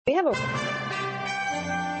We have a...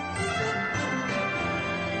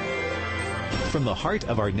 From the heart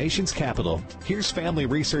of our nation's capital, here's Family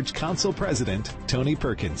Research Council President Tony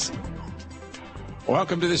Perkins.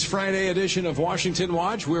 Welcome to this Friday edition of Washington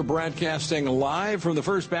Watch. We're broadcasting live from the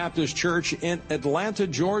First Baptist Church in Atlanta,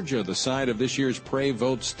 Georgia, the site of this year's Pray,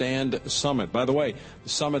 Vote, Stand Summit. By the way, the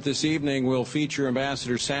summit this evening will feature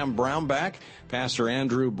Ambassador Sam Brownback, Pastor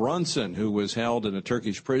Andrew Brunson, who was held in a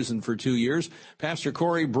Turkish prison for 2 years, Pastor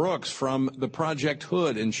Corey Brooks from the Project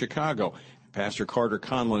Hood in Chicago, Pastor Carter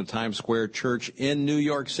Conlon at Times Square Church in New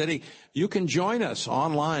York City. You can join us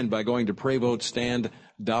online by going to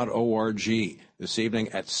prayvotestand.org this evening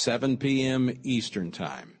at 7 p.m. Eastern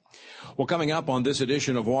Time. Well, coming up on this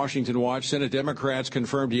edition of Washington Watch, Senate Democrats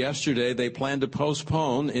confirmed yesterday they plan to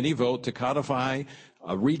postpone any vote to codify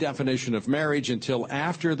a redefinition of marriage until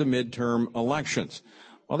after the midterm elections.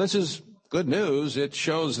 Well, this is good news. It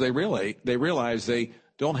shows they realize they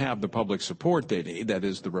don't have the public support they need, that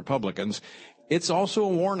is, the Republicans. It's also a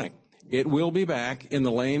warning. It will be back in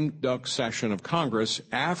the lame duck session of Congress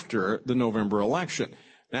after the November election.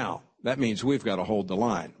 Now, that means we've got to hold the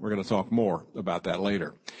line. We're going to talk more about that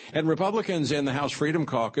later. And Republicans in the House Freedom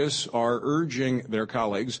Caucus are urging their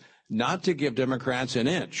colleagues not to give Democrats an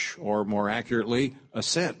inch, or more accurately, a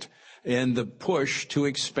cent, in the push to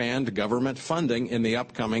expand government funding in the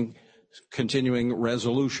upcoming continuing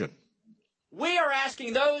resolution. We are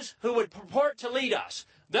asking those who would purport to lead us,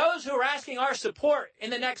 those who are asking our support in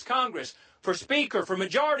the next Congress, for Speaker, for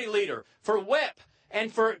Majority Leader, for Whip,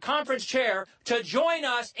 and for Conference Chair, to join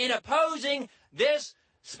us in opposing this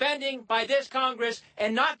spending by this Congress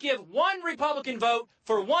and not give one Republican vote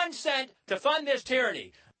for 1 cent to fund this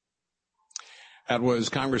tyranny. That was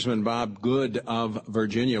Congressman Bob Good of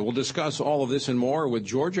Virginia. We'll discuss all of this and more with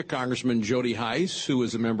Georgia Congressman Jody Hice, who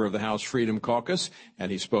is a member of the House Freedom Caucus,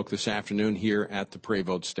 and he spoke this afternoon here at the Pray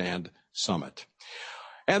Vote Stand Summit.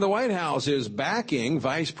 And the White House is backing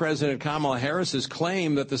Vice President Kamala Harris's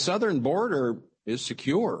claim that the southern border is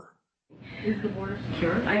secure. Is the border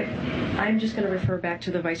secure? I'm just going to refer back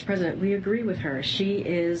to the Vice President. We agree with her. She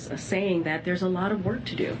is saying that there's a lot of work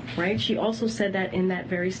to do, right? She also said that in that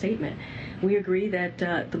very statement. We agree that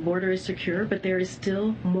the border is secure, but there is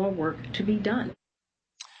still more work to be done.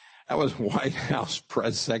 That was White House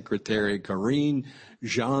Press Secretary Karine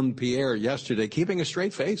Jean-Pierre yesterday, keeping a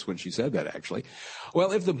straight face when she said that, actually.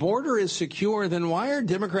 Well, if the border is secure, then why are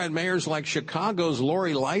Democrat mayors like Chicago's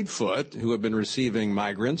Lori Lightfoot, who have been receiving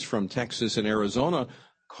migrants from Texas and Arizona,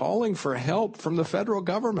 calling for help from the federal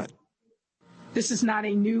government? This is not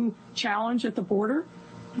a new challenge at the border,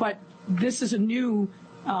 but this is a new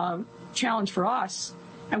challenge for us,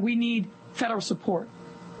 and we need federal support,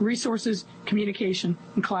 resources, communication,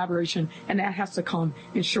 and collaboration, and that has to come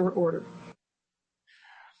in short order.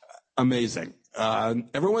 Amazing.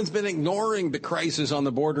 Everyone's been ignoring the crisis on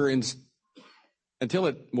the border until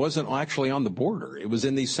it wasn't actually on the border. It was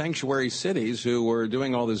in these sanctuary cities who were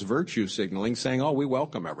doing all this virtue signaling, saying, oh, we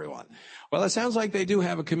welcome everyone. Well, it sounds like they do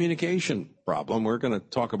have a communication problem. We're going to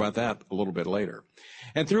talk about that a little bit later.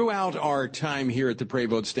 And throughout our time here at the Pray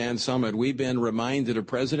Vote Stand Summit, we've been reminded of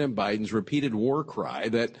President Biden's repeated war cry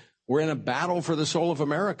that we're in a battle for the soul of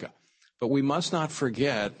America. But we must not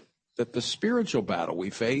forget that the spiritual battle we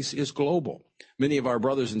face is global. Many of our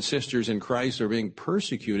brothers and sisters in Christ are being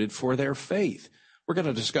persecuted for their faith. We're going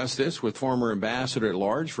to discuss this with former Ambassador at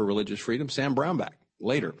Large for Religious Freedom, Sam Brownback,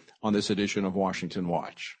 later on this edition of Washington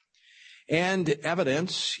Watch. And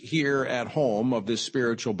evidence here at home of this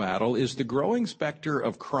spiritual battle is the growing specter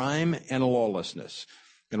of crime and lawlessness.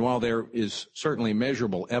 And while there is certainly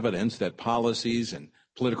measurable evidence that policies and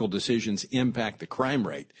political decisions impact the crime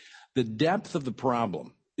rate, the depth of the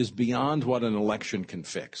problem is beyond what an election can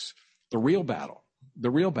fix. The real battle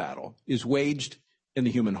is waged in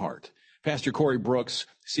the human heart. Pastor Corey Brooks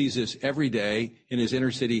sees this every day in his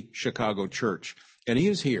inner city Chicago church. And he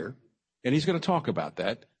is here, and he's going to talk about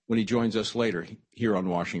that when he joins us later here on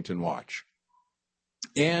Washington Watch.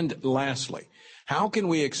 And lastly, how can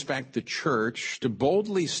we expect the church to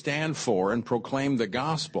boldly stand for and proclaim the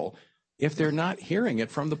gospel if they're not hearing it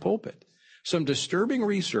from the pulpit? Some disturbing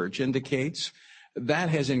research indicates that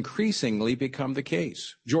has increasingly become the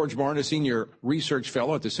case. George Barna, Senior Research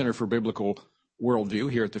Fellow at the Center for Biblical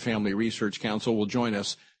Worldview here at the Family Research Council, will join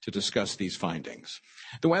us to discuss these findings.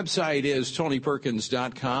 The website is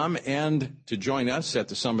tonyperkins.com, and to join us at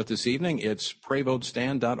the summit this evening, it's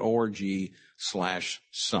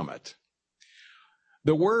prayvotestand.org/summit.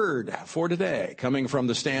 The word for today, coming from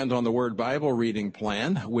the Stand on the Word Bible reading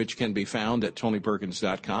plan, which can be found at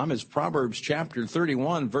tonyperkins.com, is Proverbs chapter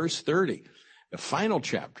 31, verse 30, the final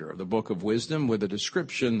chapter of the Book of Wisdom, with a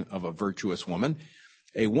description of a virtuous woman.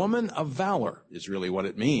 A woman of valor is really what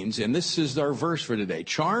it means. And this is our verse for today.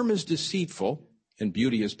 Charm is deceitful and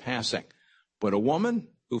beauty is passing, but a woman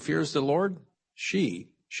who fears the Lord, she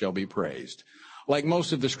shall be praised. Like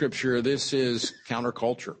most of the scripture, this is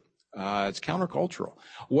counterculture. It's countercultural.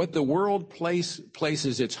 What the world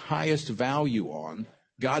places its highest value on,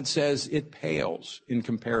 God says it pales in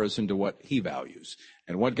comparison to what he values.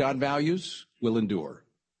 And what God values will endure.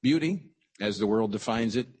 Beauty, as the world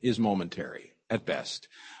defines it, is momentary at best.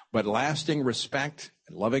 But lasting respect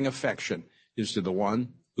and loving affection is to the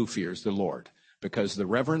one who fears the Lord, because the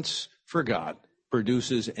reverence for God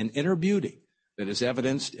produces an inner beauty that is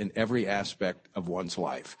evidenced in every aspect of one's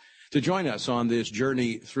life. To join us on this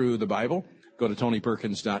journey through the Bible, go to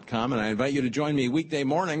TonyPerkins.com, and I invite you to join me weekday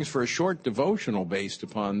mornings for a short devotional based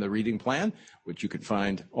upon the reading plan, which you can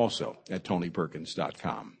find also at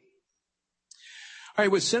TonyPerkins.com. All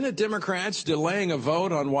right, with Senate Democrats delaying a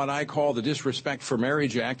vote on what I call the Disrespect for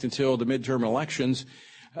Marriage Act until the midterm elections,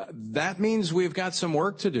 that means we've got some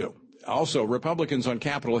work to do. Also, Republicans on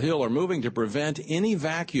Capitol Hill are moving to prevent any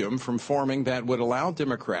vacuum from forming that would allow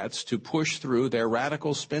Democrats to push through their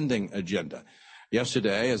radical spending agenda.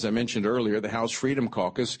 Yesterday, as I mentioned earlier, the House Freedom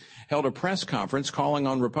Caucus held a press conference calling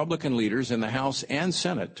on Republican leaders in the House and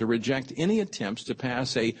Senate to reject any attempts to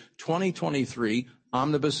pass a 2023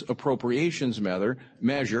 omnibus appropriations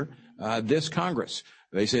measure this Congress.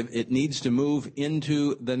 They said it needs to move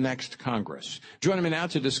into the next Congress. Joining me now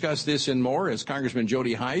to discuss this and more is Congressman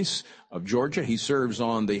Jody Hice of Georgia. He serves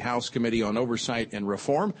on the House Committee on Oversight and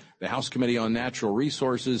Reform, the House Committee on Natural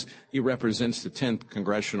Resources. He represents the 10th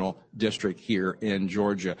Congressional District here in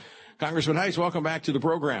Georgia. Congressman Hice, welcome back to the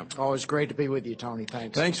program. Always great to be with you, Tony.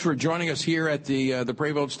 Thanks. Thanks for joining us here at the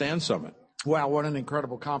Pray Vote Stand Summit. Wow, what an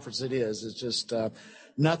incredible conference it is. It's just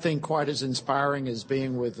nothing quite as inspiring as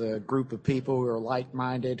being with a group of people who are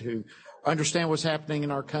like-minded, who understand what's happening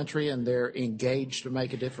in our country, and they're engaged to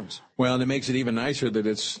make a difference. Well, and it makes it even nicer that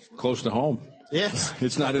it's close to home. Yes.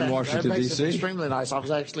 It's not in Washington, D.C. That makes it extremely nice. I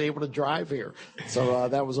was actually able to drive here, so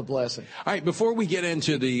that was a blessing. All right, before we get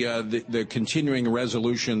into the continuing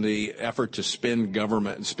resolution, the effort to spend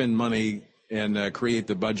money and create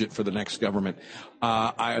the budget for the next government,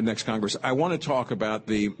 next Congress, I want to talk about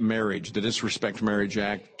the Disrespect Marriage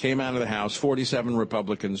Act. Came out of the House, 47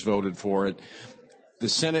 Republicans voted for it. The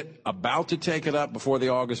Senate about to take it up before the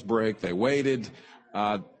August break. They waited.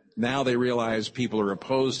 Now they realize people are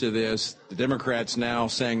opposed to this. The Democrats now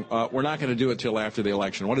saying, we're not going to do it till after the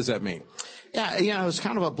election. What does that mean? Yeah, it's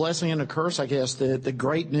kind of a blessing and a curse, I guess. The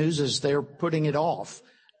great news is they're putting it off.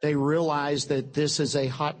 They realize that this is a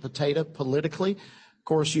hot potato politically. Of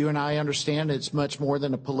course, you and I understand it's much more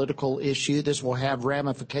than a political issue. This will have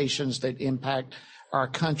ramifications that impact our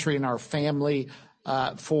country and our family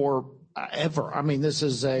forever. I mean, this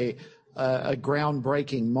is a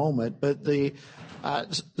groundbreaking moment. But the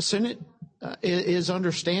Senate is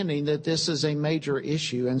understanding that this is a major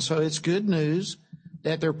issue. And so it's good news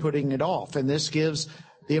that they're putting it off. And this gives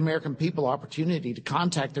the American people opportunity to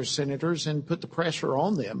contact their senators and put the pressure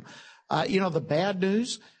on them. The bad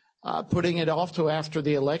news, putting it off to after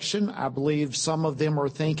the election, I believe some of them are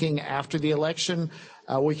thinking after the election,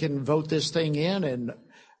 we can vote this thing in, and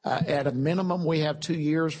at a minimum, we have 2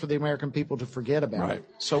 years for the American people to forget about it.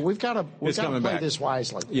 So we've got to play this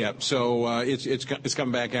wisely. Yeah, so it's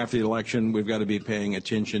coming back after the election. We've got to be paying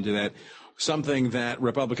attention to that. Something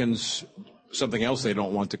else they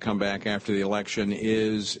don't want to come back after the election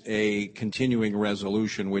is a continuing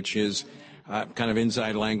resolution, which is kind of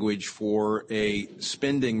inside language for a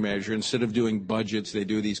spending measure. Instead of doing budgets, they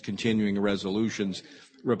do these continuing resolutions.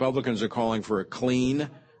 Republicans are calling for a clean,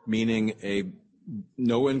 meaning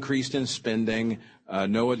no increase in spending,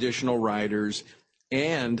 no additional riders,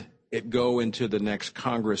 and it go into the next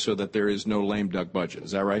Congress so that there is no lame duck budget.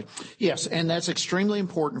 Is that right? Yes, and that's extremely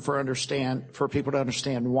important for people to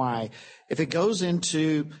understand why. If it goes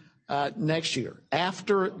into next year,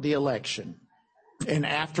 after the election, and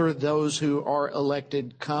after those who are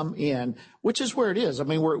elected come in, which is where it is. I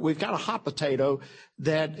mean, we've got a hot potato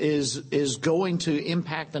that is going to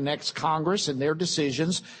impact the next Congress and their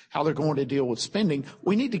decisions, how they're going to deal with spending.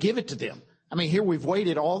 We need to give it to them. I mean, here we've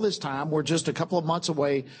waited all this time. We're just a couple of months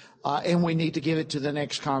away, and we need to give it to the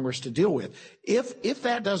next Congress to deal with. If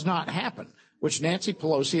that does not happen, which Nancy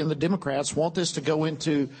Pelosi and the Democrats want this to go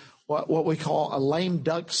into what we call a lame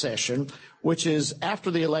duck session, which is after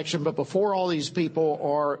the election, but before all these people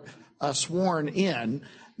are sworn in,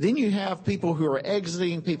 then you have people who are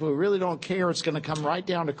exiting, people who really don't care. It's going to come right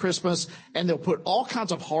down to Christmas, and they'll put all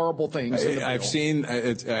kinds of horrible things in the bill. I've seen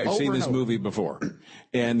this movie before,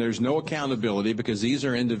 and there's no accountability because these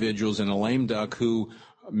are individuals in a lame duck who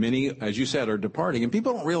Many, as you said, are departing. And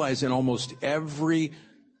people don't realize in almost every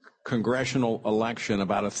congressional election,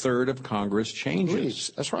 about a third of Congress changes.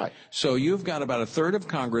 Please. That's right. So you've got about a third of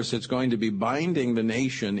Congress that's going to be binding the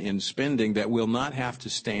nation in spending that will not have to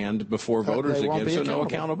stand before voters again. So no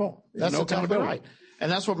accountable. That's no exactly right.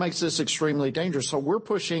 And that's what makes this extremely dangerous. So we're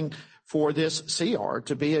pushing for this CR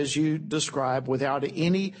to be, as you described, without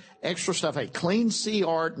any extra stuff, a clean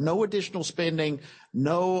CR, no additional spending,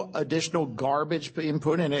 no additional garbage being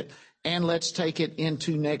put in it. And let's take it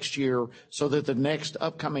into next year so that the next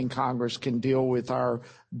upcoming Congress can deal with our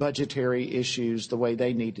budgetary issues the way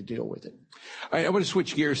they need to deal with it. I want to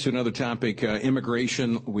switch gears to another topic,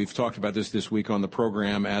 immigration. We've talked about this week on the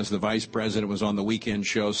program as the vice president was on the weekend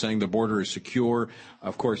show saying the border is secure.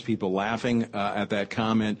 Of course, people laughing at that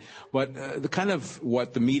comment. But the kind of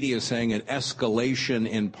what the media is saying, an escalation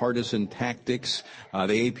in partisan tactics.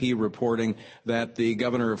 The AP reporting that the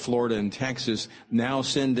governor of Florida and Texas now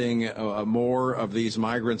sending more of these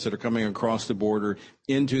migrants that are coming across the border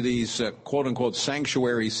into these quote-unquote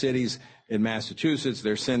sanctuary cities in Massachusetts.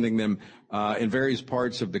 They're sending them in various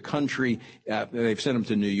parts of the country. They've sent them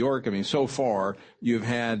to New York. I mean, so far, you've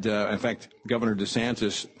had, in fact, Governor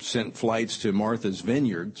DeSantis sent flights to Martha's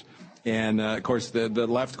Vineyards. And, of course, the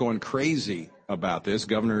left going crazy about this.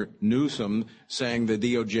 Governor Newsom saying the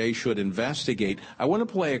DOJ should investigate. I want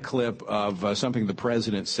to play a clip of something the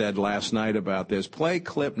president said last night about this. Play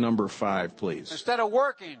clip number 5, please. Instead of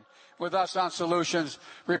working with us on solutions,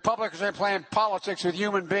 Republicans are playing politics with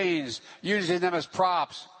human beings, using them as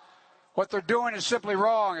props. What they're doing is simply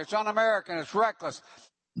wrong. It's un-American. It's reckless.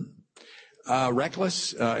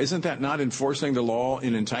 Reckless? Isn't that not enforcing the law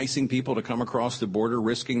in enticing people to come across the border,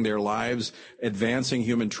 risking their lives, advancing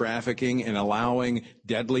human trafficking, and allowing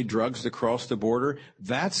deadly drugs to cross the border?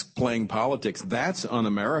 That's playing politics. That's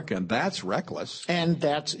un-American. That's reckless. And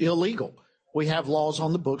that's illegal. We have laws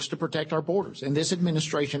on the books to protect our borders, and this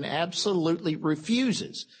administration absolutely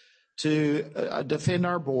refuses to defend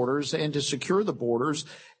our borders and to secure the borders.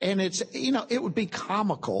 And it's, it would be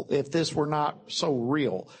comical if this were not so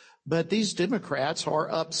real. But these Democrats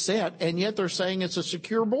are upset, and yet they're saying it's a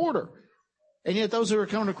secure border. And yet those who are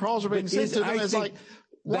coming across are being sent to them. It's like,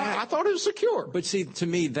 why? I thought it was secure. But see, to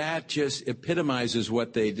me, that just epitomizes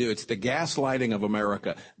what they do. It's the gaslighting of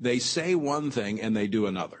America. They say one thing and they do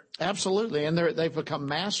another. Absolutely. And they've become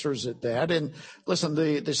masters at that. And listen,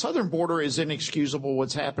 the southern border is inexcusable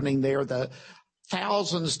what's happening there. The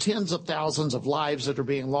thousands, tens of thousands of lives that are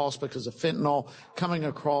being lost because of fentanyl coming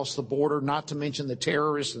across the border, not to mention the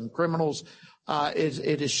terrorists and criminals.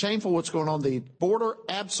 It is shameful what's going on. The border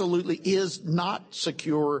absolutely is not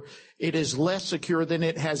secure. It is less secure than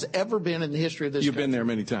it has ever been in the history of this country. You've been there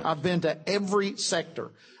many times. I've been to every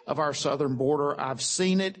sector of our southern border. I've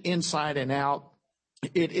seen it inside and out.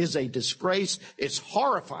 It is a disgrace. It's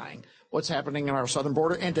horrifying what's happening in our southern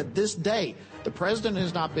border. And to this day, the president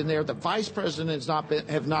has not been there. The vice president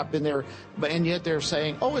have not been there. And yet they're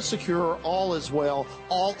saying, oh, it's secure. All is well.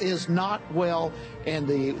 All is not well. And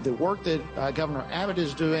the work that Governor Abbott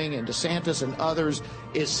is doing and DeSantis and others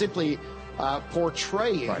is simply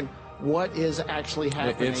portraying what is actually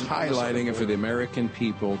happening. It's highlighting it for the American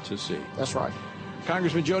people to see. That's right.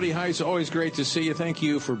 Congressman Jody Hice, always great to see you. Thank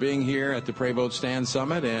you for being here at the Pray Vote Stand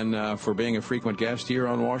Summit and for being a frequent guest here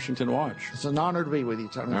on Washington Watch. It's an honor to be with you,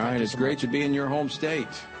 Tony. All right, it's great to be in your home state.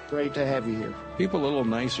 Great to have you here. People a little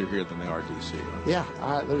nicer here than they are D.C.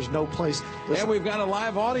 Yeah, there's no place. And we've got a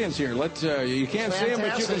live audience here. You can't see them,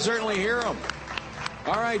 but you can certainly hear them.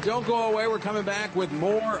 All right, don't go away. We're coming back with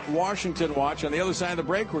more Washington Watch. On the other side of the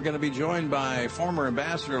break, we're going to be joined by former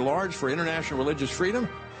Ambassador at Large for International Religious Freedom,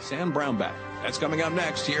 Sam Brownback. That's coming up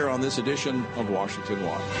next here on this edition of Washington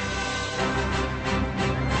Watch.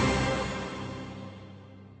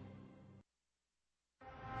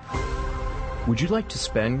 Would you like to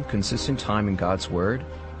spend consistent time in God's Word?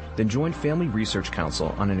 Then join Family Research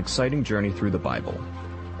Council on an exciting journey through the Bible.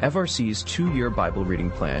 FRC's 2-year Bible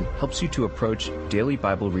reading plan helps you to approach daily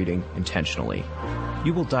Bible reading intentionally.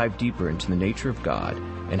 You will dive deeper into the nature of God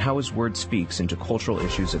and how His Word speaks into cultural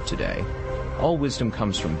issues of today. All wisdom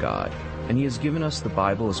comes from God, and He has given us the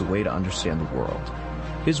Bible as a way to understand the world.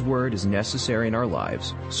 His Word is necessary in our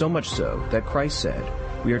lives, so much so that Christ said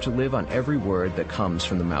we are to live on every word that comes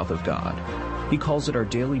from the mouth of God. He calls it our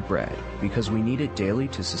daily bread because we need it daily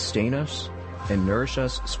to sustain us and nourish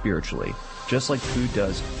us spiritually, just like food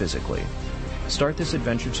does physically. Start this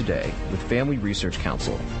adventure today with Family Research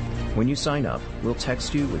Council. When you sign up, we'll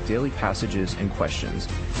text you with daily passages and questions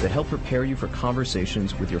that help prepare you for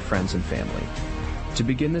conversations with your friends and family. To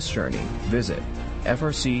begin this journey, visit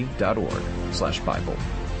frc.org/Bible.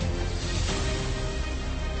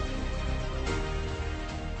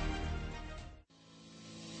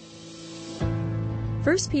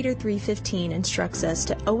 1 Peter 3:15 instructs us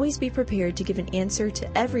to always be prepared to give an answer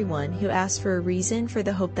to everyone who asks for a reason for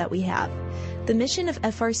the hope that we have. The mission of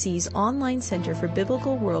FRC's online Center for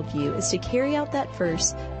Biblical Worldview is to carry out that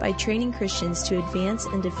verse by training Christians to advance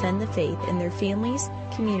and defend the faith in their families,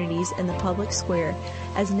 communities, and the public square,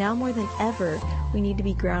 as now more than ever, we need to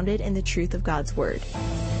be grounded in the truth of God's Word.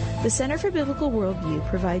 The Center for Biblical Worldview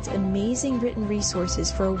provides amazing written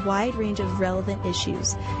resources for a wide range of relevant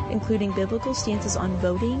issues, including biblical stances on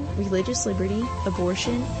voting, religious liberty,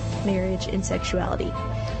 abortion, marriage, and sexuality.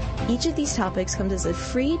 Each of these topics comes as a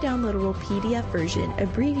free downloadable PDF version,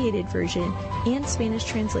 abbreviated version, and Spanish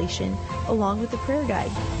translation, along with the prayer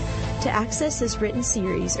guide. To access this written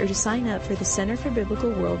series or to sign up for the Center for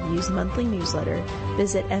Biblical Worldview's monthly newsletter,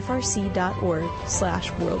 visit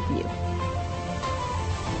frc.org/worldview.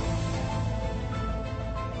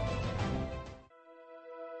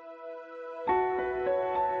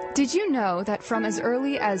 Did you know that from as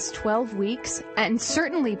early as 12 weeks, and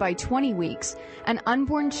certainly by 20 weeks, an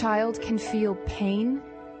unborn child can feel pain?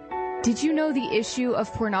 Did you know the issue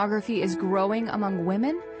of pornography is growing among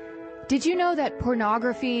women? Did you know that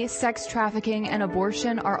pornography, sex trafficking, and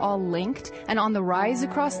abortion are all linked and on the rise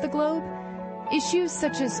across the globe? Issues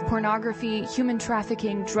such as pornography, human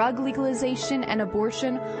trafficking, drug legalization, and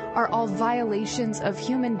abortion are all violations of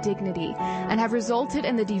human dignity and have resulted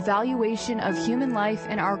in the devaluation of human life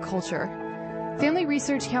in our culture. Family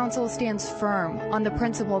Research Council stands firm on the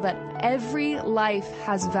principle that every life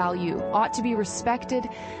has value, ought to be respected,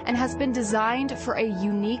 and has been designed for a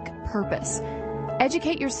unique purpose.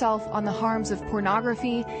 Educate yourself on the harms of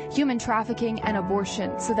pornography, human trafficking, and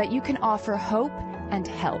abortion so that you can offer hope and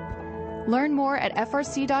help. Learn more at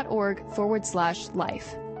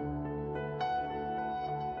frc.org/life.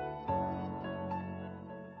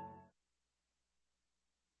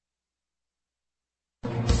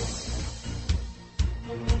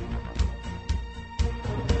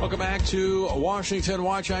 Welcome back to Washington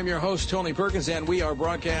Watch. I'm your host, Tony Perkins, and we are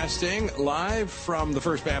broadcasting live from the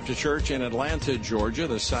First Baptist Church in Atlanta, Georgia,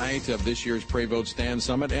 the site of this year's Pray Vote Stand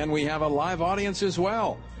Summit, and we have a live audience as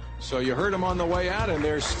well. So you heard them on the way out, and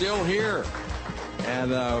they're still here.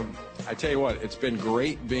 And I tell you what, it's been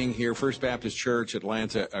great being here. First Baptist Church,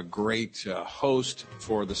 Atlanta, a great host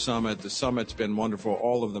for the summit. The summit's been wonderful.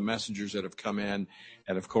 All of the messengers that have come in,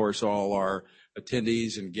 and of course, all our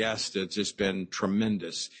attendees and guests, it's just been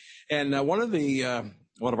tremendous. And one of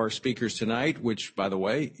our speakers tonight, which, by the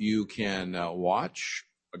way, you can watch.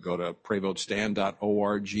 Go to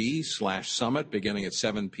prayvotestand.org/summit, beginning at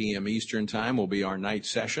 7 p.m. Eastern Time will be our night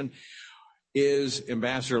session, is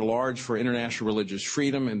Ambassador at Large for International Religious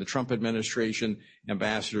Freedom in the Trump administration,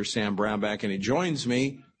 Ambassador Sam Brownback, and he joins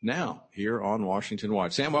me now here on Washington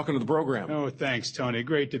Watch. Sam, welcome to the program. Oh, thanks, Tony.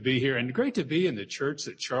 Great to be here, and great to be in the church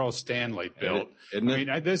that Charles Stanley built. Isn't it?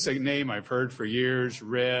 I mean, this is a name I've heard for years,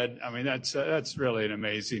 read. I mean, that's really an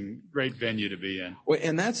amazing, great venue to be in. Well,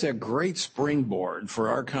 and that's a great springboard for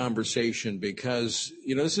our conversation because,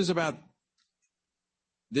 this is about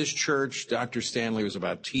this church. Dr. Stanley was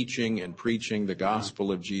about teaching and preaching the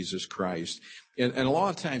gospel of Jesus Christ. And a lot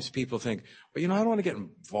of times people think, well, I don't want to get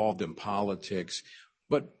involved in politics.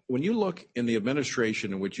 But when you look in the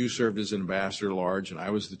administration in which you served as ambassador at large, and I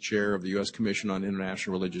was the chair of the U.S. Commission on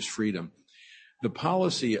International Religious Freedom, the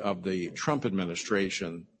policy of the Trump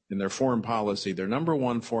administration in their foreign policy, their number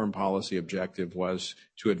one foreign policy objective was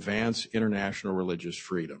to advance international religious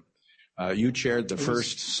freedom. You chaired the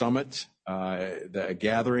first summit, the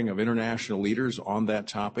gathering of international leaders on that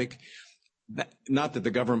topic. Not that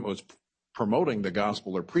the government was promoting the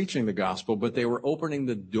gospel or preaching the gospel, but they were opening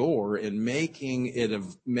the door and making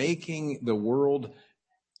the world,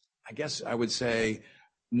 I guess I would say,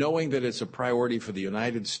 knowing that it's a priority for the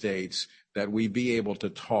United States that we be able to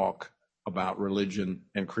talk about religion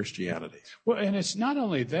and Christianity. Well, and it's not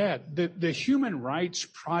only that, the human rights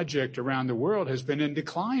project around the world has been in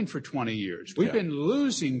decline for 20 years. We've been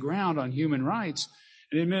losing ground on human rights.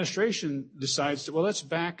 And the administration decides to, let's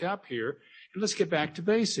back up here and let's get back to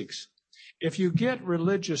basics. If you get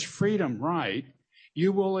religious freedom right,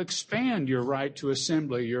 you will expand your right to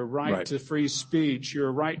assembly, your right to free speech,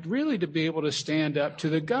 your right really to be able to stand up to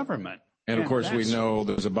the government. And of course, we know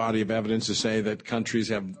there's a body of evidence to say that countries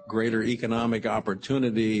have greater economic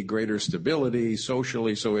opportunity, greater stability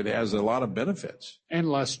socially, so it has a lot of benefits. And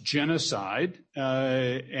less genocide.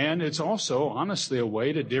 And it's also, honestly, a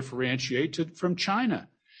way to differentiate from China.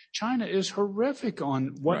 China is horrific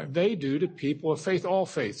on what they do to people of faith, all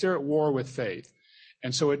faiths. They're at war with faith.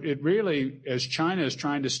 And so it really, as China is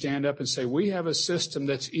trying to stand up and say, we have a system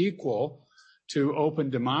that's equal to open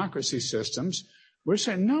democracy systems, We're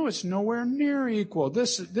saying, no, it's nowhere near equal.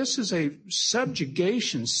 This is a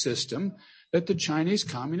subjugation system that the Chinese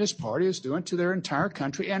Communist Party is doing to their entire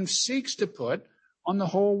country and seeks to put on the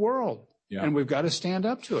whole world. Yeah. And we've got to stand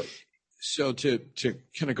up to it. So to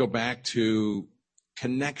kind of go back to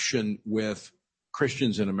connection with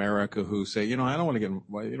Christians in America who say, I don't want to get,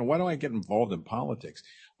 why do I get involved in politics?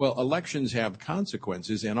 Well, elections have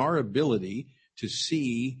consequences, and our ability to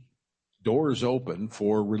see doors open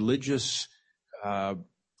for religious,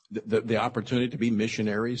 the opportunity to be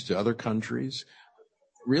missionaries to other countries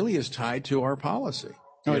really is tied to our policy.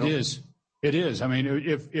 No, it is. It is. I mean,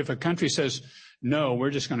 if a country says, no, we're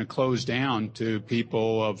just going to close down to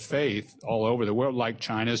people of faith all over the world, like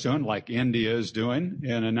China's doing, like India is doing,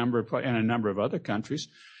 in a number of other countries,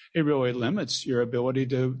 it really limits your ability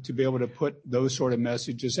to be able to put those sort of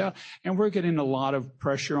messages out. And we're getting a lot of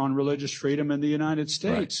pressure on religious freedom in the United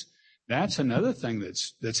States. Right. That's another thing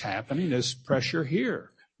that's happening, is pressure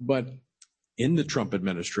here. But in the Trump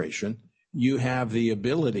administration, you have the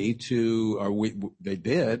ability to, they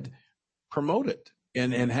did promote it.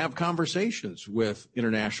 And have conversations with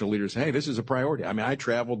international leaders. Hey, this is a priority. I mean, I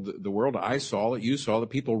traveled the world. I saw it. You saw that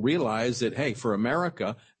people realized that, hey, for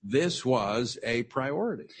America, this was a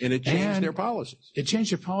priority. And it changed their policies. It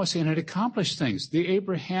changed their policy, and it accomplished things. The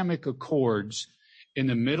Abrahamic Accords in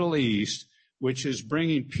the Middle East, which is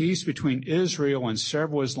bringing peace between Israel and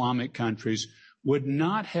several Islamic countries, would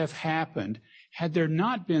not have happened had there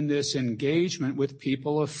not been this engagement with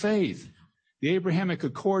people of faith. The Abrahamic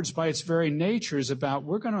Accords, by its very nature, is about,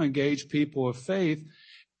 we're going to engage people of faith,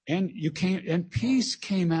 and peace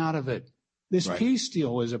came out of it. This peace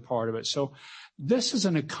deal was a part of it. So this is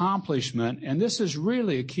an accomplishment, and this is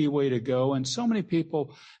really a key way to go. And so many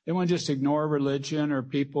people, they want to just ignore religion or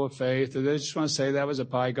people of faith, or they just want to say that was a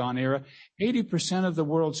bygone era. 80% of the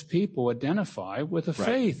world's people identify with a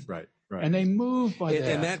faith. Right. And they move by that.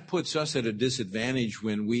 And that puts us at a disadvantage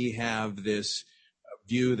when we have this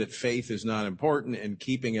view that faith is not important and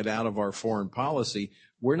keeping it out of our foreign policy.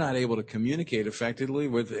 We're not able to communicate effectively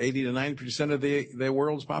with 80 to 90% of the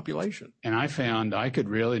world's population. And I found I could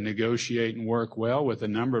really negotiate and work well with a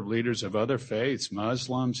number of leaders of other faiths,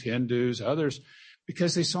 Muslims, Hindus, others,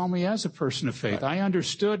 because they saw me as a person of faith. Right. I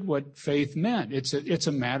understood what faith meant. It's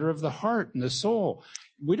a matter of the heart and the soul.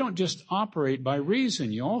 We don't just operate by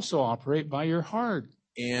reason. You also operate by your heart.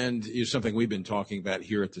 And is something we've been talking about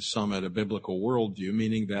here at the Summit, a biblical worldview,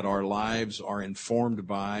 meaning that our lives are informed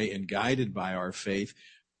by and guided by our faith.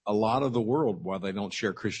 A lot of the world, while they don't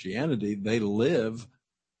share Christianity, they live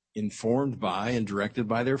informed by and directed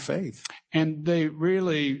by their faith. And they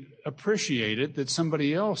really appreciate it that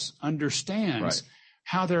somebody else understands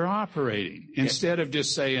how they're operating, instead of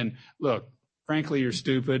just saying, look, frankly, you're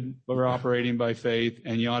stupid, but we're operating by faith,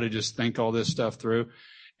 and you ought to just think all this stuff through.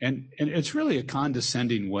 And it's really a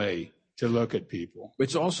condescending way to look at people.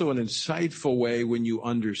 It's also an insightful way when you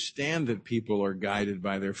understand that people are guided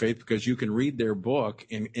by their faith, because you can read their book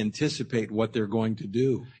and anticipate what they're going to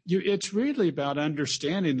do. It's really about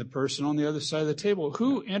understanding the person on the other side of the table.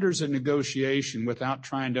 Who enters a negotiation without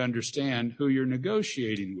trying to understand who you're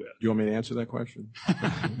negotiating with? You want me to answer that question?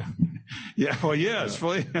 Yeah, well, yes.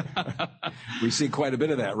 We see quite a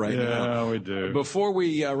bit of that right now. Yeah, we do. Before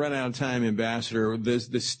we run out of time, Ambassador,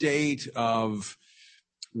 the state of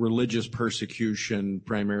religious persecution,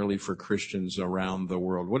 primarily for Christians around the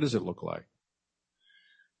world, what does it look like?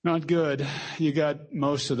 Not good. You got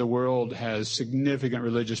most of the world has significant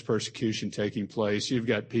religious persecution taking place. You've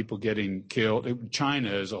got people getting killed. China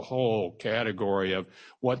is a whole category of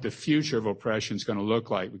what the future of oppression is going to look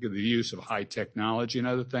like because of the use of high technology and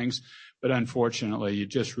other things. But unfortunately, you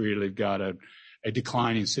just really got a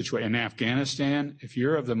declining situation. In Afghanistan, if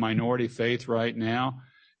you're of the minority faith right now,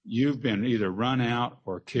 you've been either run out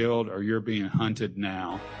or killed, or you're being hunted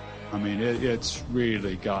now. I mean, it's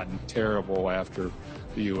really gotten terrible after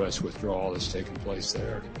the U.S. withdrawal that's taken place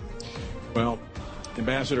there. Well,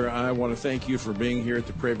 Ambassador, I want to thank you for being here at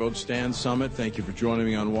the Pray Vote Stand Summit. Thank you for joining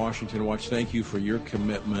me on Washington Watch. Thank you for your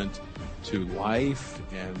commitment to life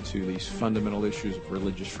and to these fundamental issues of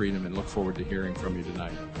religious freedom, and look forward to hearing from you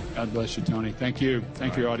tonight. God bless you, Tony. Thank you.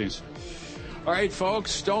 Thank you, audience. All right,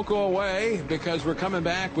 folks, don't go away, because we're coming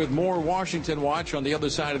back with more Washington Watch on the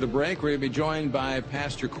other side of the break. We're going to be joined by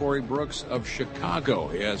Pastor Corey Brooks of Chicago.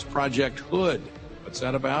 He has Project Hood. What's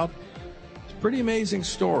that about? It's a pretty amazing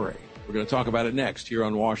story. We're going to talk about it next here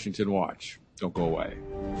on Washington Watch. Don't go away.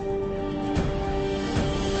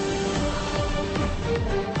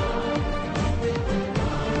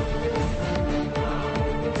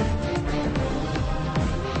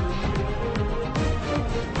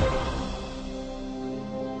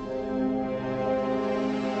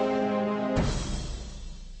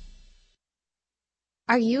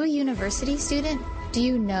 Are you a university student? Do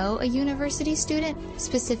you know a university student,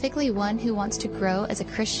 specifically one who wants to grow as a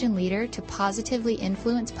Christian leader to positively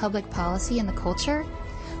influence public policy and the culture?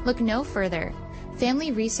 Look no further.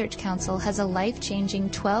 Family Research Council has a life-changing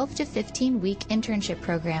 12 to 15-week internship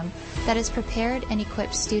program that has prepared and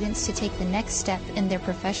equipped students to take the next step in their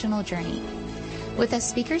professional journey. With a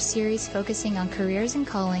speaker series focusing on careers and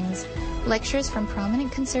callings, lectures from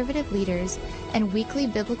prominent conservative leaders, and weekly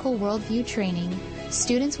biblical worldview training,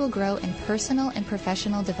 students will grow in personal and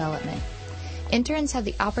professional development. Interns have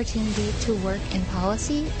the opportunity to work in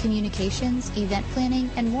policy, communications, event planning,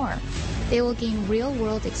 and more. They will gain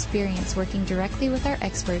real-world experience working directly with our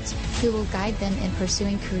experts who will guide them in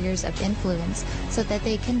pursuing careers of influence so that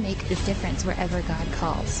they can make a difference wherever God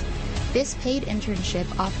calls. This paid internship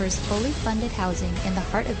offers fully funded housing in the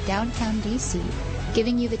heart of downtown D.C.,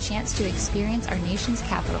 giving you the chance to experience our nation's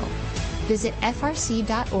capital. Visit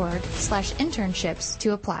frc.org/internships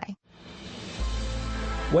to apply.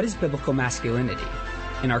 What is biblical masculinity?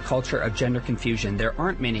 In our culture of gender confusion, there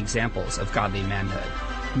aren't many examples of godly manhood.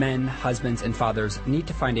 Men, husbands, and fathers need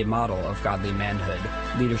to find a model of godly manhood,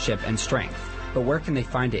 leadership, and strength. But where can they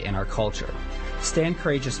find it in our culture? Stand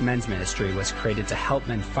Courageous Men's Ministry was created to help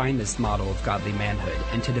men find this model of godly manhood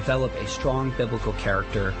and to develop a strong biblical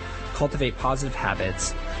character, cultivate positive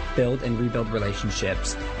habits, build and rebuild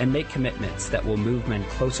relationships, and make commitments that will move men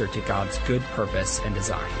closer to God's good purpose and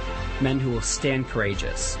design. Men who will stand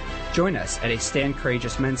courageous. Join us at a Stand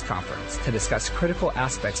Courageous Men's Conference to discuss critical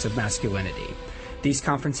aspects of masculinity. These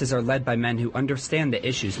conferences are led by men who understand the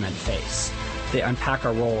issues men face. They unpack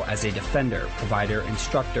our role as a defender, provider,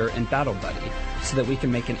 instructor, and battle buddy so that we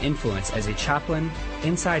can make an influence as a chaplain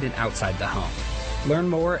inside and outside the home. Learn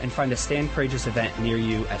more and find a Stand Courageous event near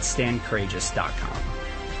you at standcourageous.com.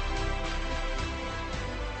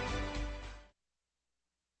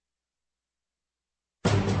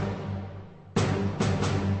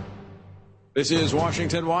 This is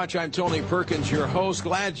Washington Watch. I'm Tony Perkins, your host.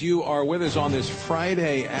 Glad you are with us on this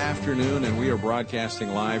Friday afternoon, and we are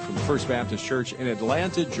broadcasting live from First Baptist Church in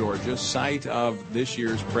Atlanta, Georgia, site of this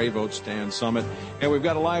year's Pray Vote Stand Summit. And we've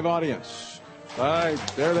got a live audience. All right,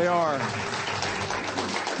 there they are.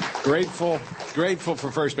 Grateful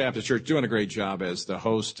for First Baptist Church, doing a great job as the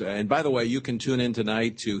host. And by the way, you can tune in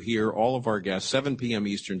tonight to hear all of our guests, 7 p.m.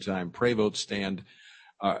 Eastern Time, Pray Vote Stand,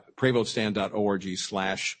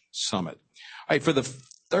 prayvotestand.org/summit. All right, for the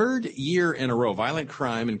third year in a row, violent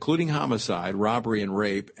crime, including homicide, robbery, and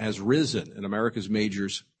rape, has risen in America's major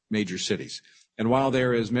cities. And while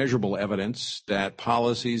there is measurable evidence that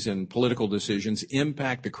policies and political decisions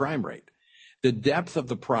impact the crime rate, the depth of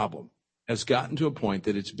the problem has gotten to a point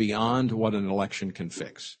that it's beyond what an election can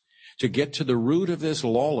fix. To get to the root of this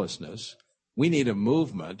lawlessness, we need a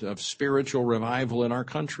movement of spiritual revival in our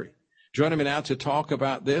country. Joining me now to talk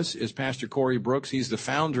about this is Pastor Corey Brooks. He's the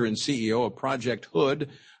founder and CEO of Project Hood,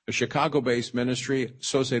 a Chicago-based ministry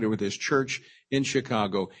associated with his church in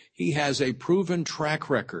Chicago. He has a proven track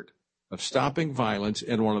record of stopping violence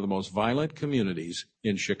in one of the most violent communities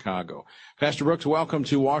in Chicago. Pastor Brooks, welcome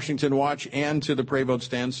to Washington Watch and to the Pray Vote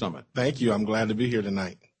Stand Summit. Thank you. I'm glad to be here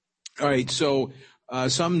tonight. All right, so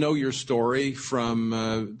some know your story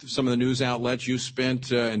from some of the news outlets. You spent,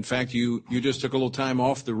 in fact, you just took a little time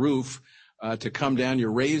off the roof to come down. You're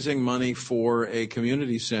raising money for a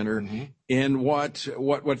community center. Mm-hmm. And what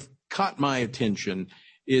caught my attention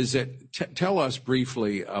is that tell us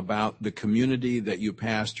briefly about the community that you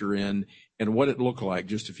pastor in and what it looked like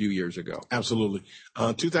just a few years ago. Absolutely.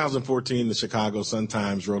 2014, the Chicago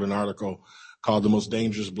Sun-Times wrote an article called The Most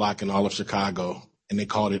Dangerous Block in All of Chicago, and they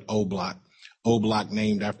called it O Block. O Block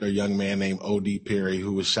named after a young man named O.D. Perry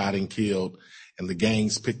who was shot and killed, and the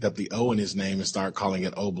gangs picked up the O in his name and started calling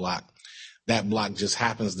it O Block. That block just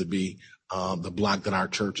happens to be the block that our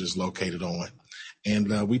church is located on.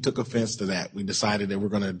 And we took offense to that. We decided that we're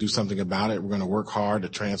going to do something about it. We're going to work hard to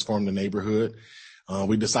transform the neighborhood.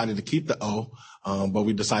 We decided to keep the O, but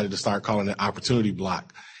we decided to start calling it Opportunity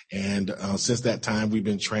Block. And since that time, we've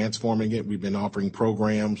been transforming it. We've been offering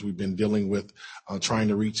programs. We've been dealing with trying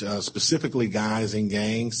to reach specifically guys in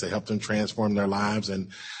gangs to help them transform their lives. And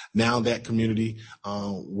now that community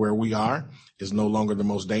where we are is no longer the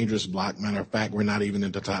most dangerous block. Matter of fact, we're not even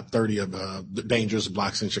in the top 30 of the dangerous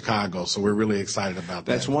blocks in Chicago. So we're really excited about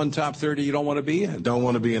that. That's one top 30 you don't want to be in. Don't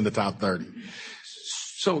want to be in the top 30.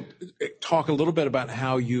 So talk a little bit about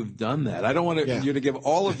how you've done that. I don't want you to give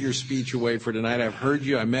all of your speech away for tonight. I've heard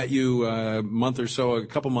you. I met you a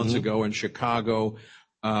couple months ago in Chicago.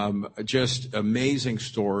 Just amazing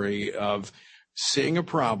story of seeing a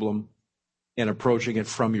problem and approaching it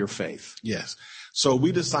from your faith. Yes. So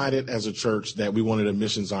we decided as a church that we wanted a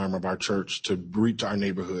missions arm of our church to reach our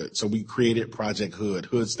neighborhood. So we created Project Hood.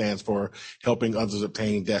 Hood stands for Helping Others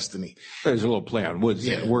Obtain Destiny. There's a little play on words.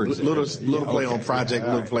 Yeah, words little play on Project,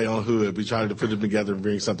 little right. play on Hood. We tried to put them together and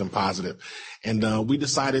bring something positive. And we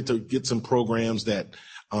decided to get some programs that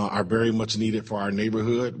are very much needed for our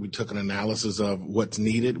neighborhood. We took an analysis of what's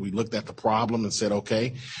needed. We looked at the problem and said,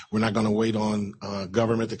 okay, we're not going to wait on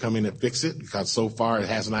government to come in and fix it, because so far it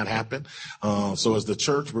has not happened. So as the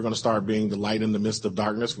church, we're going to start being the light in the midst of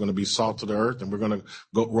darkness. We're going to be salt to the earth, and we're going to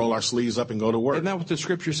go roll our sleeves up and go to work. Isn't that what the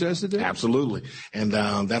scripture says to do? Absolutely. And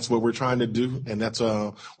that's what we're trying to do. And that's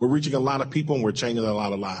we're reaching a lot of people, and we're changing a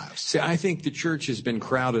lot of lives. See, I think the church has been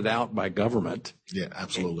crowded out by government. Yeah,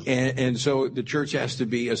 absolutely. And so the church has to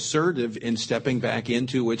be assertive in stepping back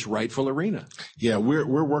into its rightful arena. Yeah,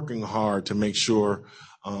 we're working hard to make sure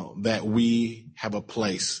that we have a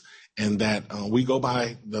place, and that we go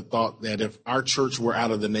by the thought that if our church were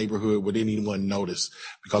out of the neighborhood, would anyone notice?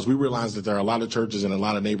 Because we realize that there are a lot of churches in a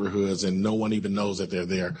lot of neighborhoods and no one even knows that they're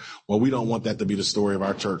there. Well, we don't want that to be the story of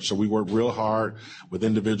our church. So we work real hard with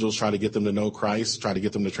individuals, try to get them to know Christ, try to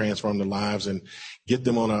get them to transform their lives, and get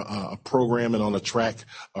them on a program and on a track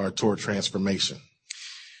toward transformation.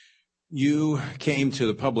 You came to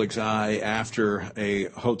the public's eye after a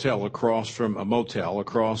motel across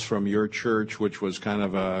from your church, which was kind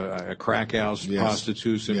of a crack house, yes.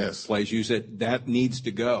 prostitution yes. place. You said that needs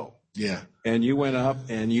to go. Yeah. And you went up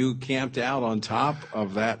and you camped out on top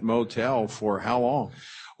of that motel for how long?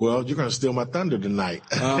 Well, you're going to steal my thunder tonight.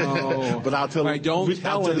 Oh. But I'll tell you. Right, don't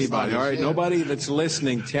tell anybody. All right, yeah. Nobody that's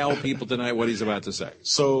listening, tell people tonight what he's about to say.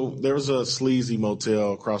 So there was a sleazy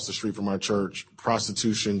motel across the street from our church.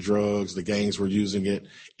 Prostitution, drugs, the gangs were using it.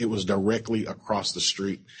 It was directly across the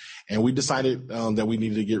street. And we decided that we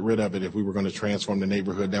needed to get rid of it if we were going to transform the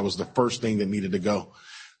neighborhood. That was the first thing that needed to go.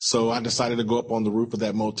 So I decided to go up on the roof of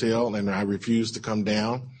that motel, and I refused to come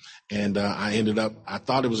down. And I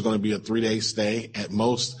thought it was going to be a 3-day stay, at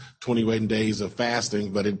most 21 days of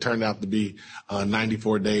fasting, but it turned out to be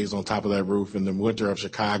 94 days on top of that roof in the winter of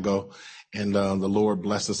Chicago. And the Lord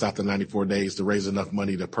blessed us after 94 days to raise enough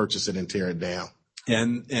money to purchase it and tear it down.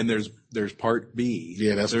 And there's part B.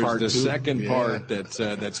 Yeah, there's part the two. second part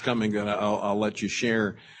that's coming that I'll let you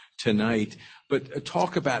share tonight. But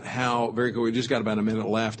talk about how, very quickly, we just got about a minute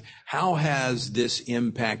left, how has this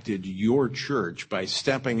impacted your church by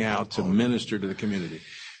stepping out to minister to the community?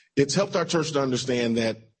 It's helped our church to understand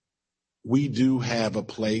that we do have a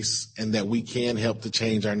place and that we can help to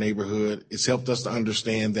change our neighborhood. It's helped us to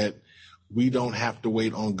understand that we don't have to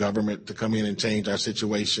wait on government to come in and change our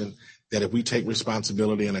situation, that if we take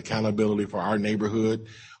responsibility and accountability for our neighborhood,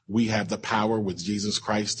 we have the power with Jesus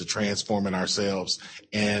Christ to transform it ourselves.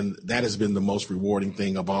 And that has been the most rewarding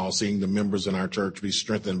thing of all, seeing the members in our church be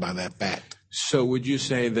strengthened by that fact. So would you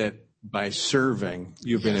say that by serving,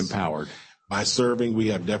 you've been empowered? By serving, we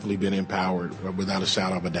have definitely been empowered, without a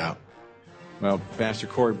shadow of a doubt. Well, Pastor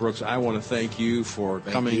Corey Brooks, I want to thank you for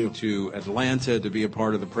coming to Atlanta to be a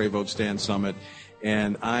part of the Pray Vote Stand Summit.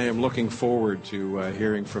 And I am looking forward to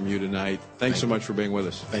hearing from you tonight. Thanks so much for being with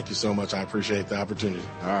us. Thank you so much. I appreciate the opportunity.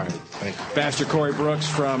 All right. Thank you. Pastor Corey Brooks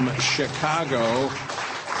from Chicago,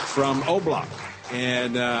 from O-Block.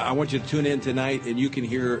 And I want you to tune in tonight, and you can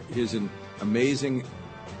hear his amazing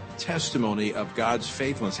testimony of God's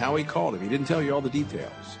faithfulness, how he called him. He didn't tell you all the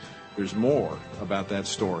details. There's more about that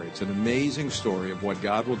story. It's an amazing story of what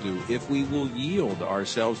God will do if we will yield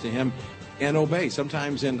ourselves to him and obey,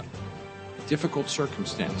 sometimes in difficult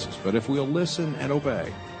circumstances. But if we'll listen and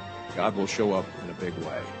obey, God will show up in a big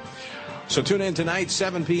way. So tune in tonight,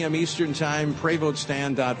 7 p.m. Eastern Time,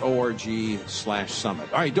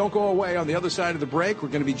 prayvotestand.org/summit. All right, don't go away. On the other side of the break, we're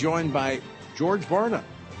going to be joined by George Barna.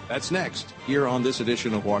 That's next here on this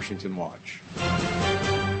edition of Washington Watch.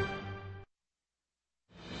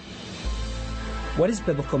 What is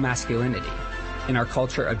biblical masculinity? In our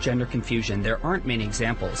culture of gender confusion, there aren't many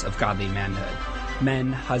examples of godly manhood.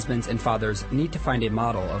 Men, husbands, and fathers need to find a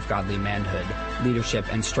model of godly manhood, leadership,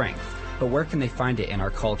 and strength. But where can they find it in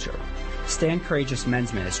our culture? Stand Courageous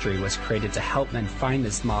Men's Ministry was created to help men find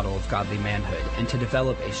this model of godly manhood and to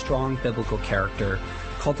develop a strong biblical character,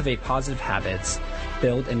 cultivate positive habits,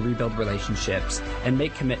 build and rebuild relationships, and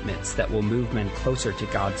make commitments that will move men closer to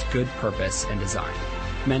God's good purpose and design.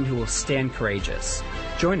 Men who will stand courageous.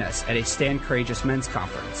 Join us at a Stand Courageous Men's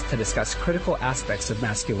Conference to discuss critical aspects of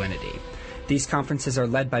masculinity. These conferences are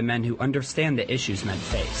led by men who understand the issues men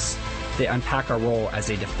face. They unpack our role as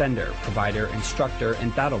a defender, provider, instructor,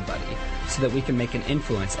 and battle buddy so that we can make an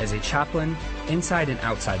influence as a chaplain inside and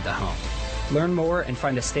outside the home. Learn more and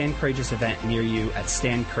find a Stand Courageous event near you at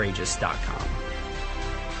standcourageous.com.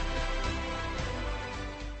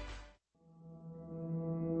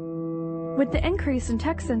 With the increase in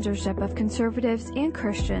tech censorship of conservatives and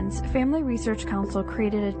Christians, Family Research Council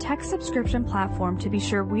created a tech subscription platform to be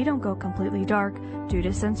sure we don't go completely dark due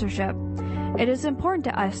to censorship. It is important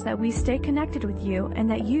to us that we stay connected with you and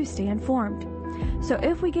that you stay informed. So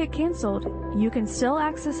if we get canceled, you can still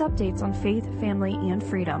access updates on faith, family, and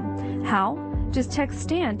freedom. How? Just text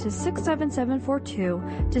STAND to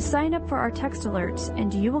 67742 to sign up for our text alerts,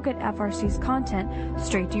 and you will get FRC's content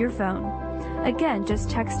straight to your phone. Again, just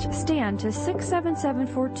text STAND to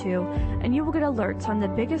 67742 and you will get alerts on the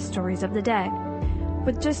biggest stories of the day.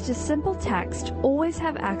 With just a simple text, always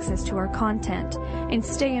have access to our content and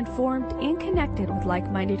stay informed and connected with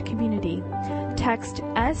like-minded community. Text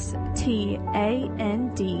STAND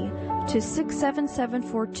to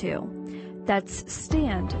 67742. That's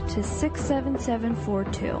STAND to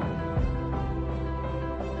 67742.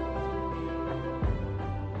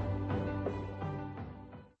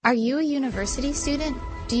 Are you a university student?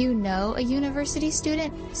 Do you know a university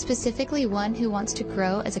student, specifically one who wants to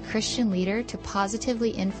grow as a Christian leader to positively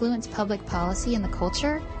influence public policy and the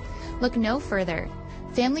culture? Look no further.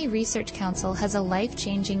 Family Research Council has a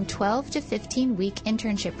life-changing 12 to 15-week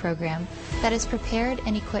internship program that has prepared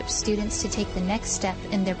and equipped students to take the next step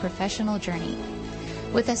in their professional journey.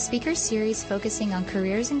 With a speaker series focusing on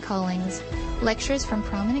careers and callings, lectures from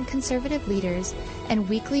prominent conservative leaders, and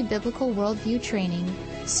weekly biblical worldview training,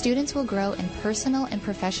 students will grow in personal and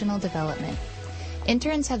professional development.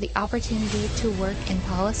 Interns have the opportunity to work in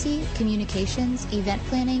policy, communications, event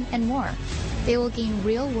planning, and more. They will gain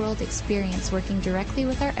real-world experience working directly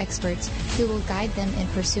with our experts who will guide them in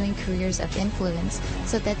pursuing careers of influence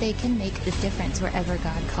so that they can make the difference wherever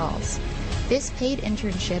God calls. This paid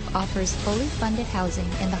internship offers fully funded housing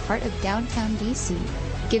in the heart of downtown D.C.,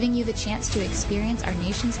 giving you the chance to experience our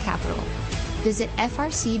nation's capital. Visit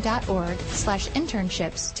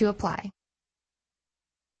frc.org/internships to apply.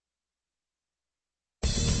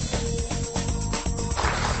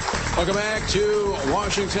 Welcome back to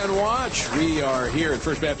Washington Watch. We are here at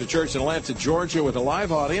First Baptist Church in Atlanta, Georgia, with a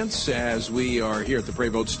live audience as we are here at the Pray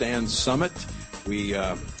Vote Stand Summit. We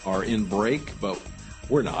are in break, but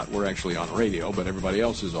we're not. We're actually on radio, but everybody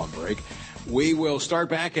else is on break. We will start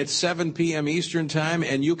back at 7 p.m. Eastern Time,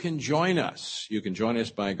 and you can join us. You can join us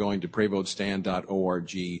by going to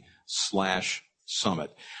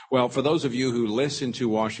prayvotestand.org/summit. Well, for those of you who listen to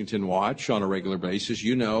Washington Watch on a regular basis,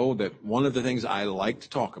 you know that one of the things I like to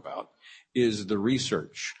talk about is the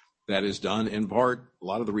research that is done, in part, a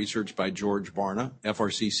lot of the research by George Barna,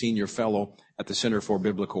 FRC Senior Fellow at the Center for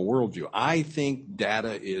Biblical Worldview. I think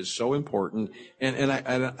data is so important, and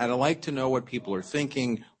I like to know what people are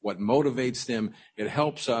thinking, what motivates them. It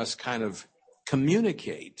helps us kind of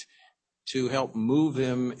communicate to help move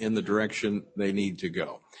them in the direction they need to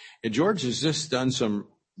go. And George has just done some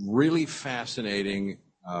really fascinating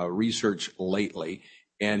research lately,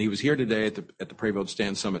 and he was here today at the Pray Vote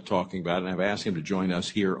Stand Summit talking about it, and I've asked him to join us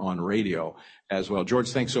here on radio as well.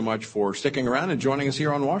 George, thanks so much for sticking around and joining us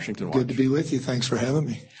here on Washington Watch. Good to be with you. Thanks for having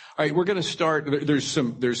me. All right, we're going to start. There's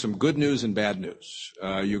some good news and bad news.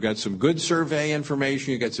 You got some good survey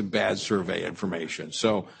information. You got some bad survey information.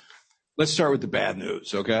 So let's start with the bad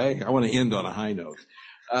news, okay? I want to end on a high note.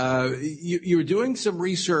 You're doing some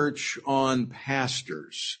research on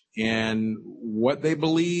pastors and what they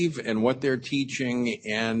believe and what they're teaching,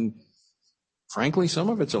 and frankly, some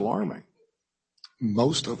of it's alarming.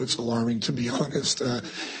 Most of it's alarming, to be honest.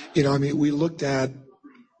 We looked at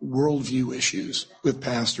worldview issues with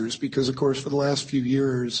pastors because, of course, for the last few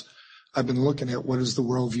years, I've been looking at what is the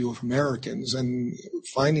worldview of Americans and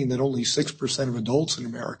finding that only 6% of adults in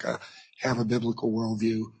America have a biblical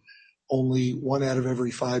worldview. Only 1 out of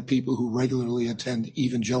every 5 people who regularly attend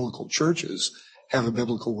evangelical churches have a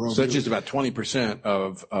biblical worldview. So that's just about 20%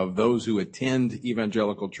 of those who attend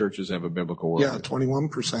evangelical churches have a biblical worldview. Yeah,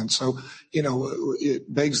 21%. So,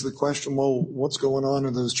 it begs the question, well, what's going on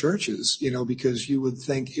in those churches? Because you would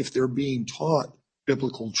think if they're being taught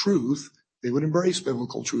biblical truth, they would embrace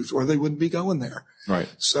biblical truth or they wouldn't be going there. Right.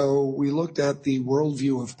 So we looked at the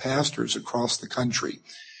worldview of pastors across the country.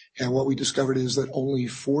 And what we discovered is that only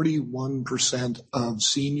 41% of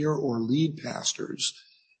senior or lead pastors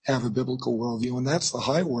have a biblical worldview, and that's the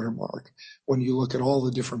high water mark when you look at all the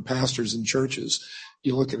different pastors in churches.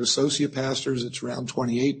 You look at associate pastors, it's around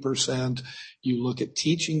 28%. You look at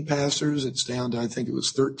teaching pastors, it's down to, I think it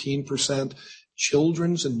was 13%.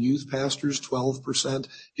 Children's and youth pastors, 12%.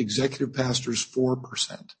 Executive pastors,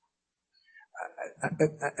 4%.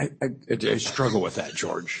 I struggle with that,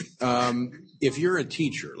 George. If you're a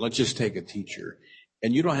teacher, let's just take a teacher,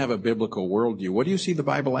 and you don't have a biblical worldview, what do you see the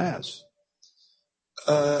Bible as?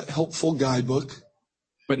 Helpful guidebook.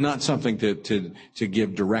 But not something to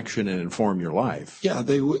give direction and inform your life. Yeah,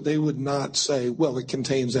 they would not say, well, it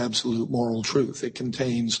contains absolute moral truth. It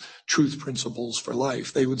contains truth principles for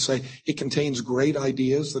life. They would say it contains great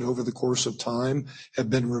ideas that over the course of time have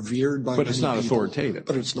been revered by many people. But it's not authoritative.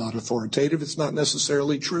 But it's not authoritative. It's not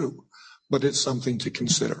necessarily true, but it's something to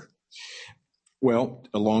consider. Well,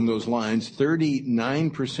 along those lines,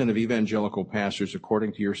 39% of evangelical pastors,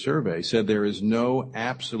 according to your survey, said there is no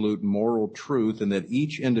absolute moral truth and that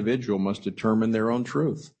each individual must determine their own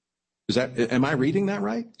truth. Am I reading that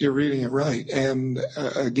right? You're reading it right. And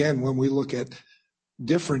again, when we look at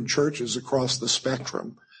different churches across the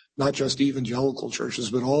spectrum, not just evangelical churches,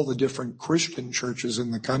 but all the different Christian churches in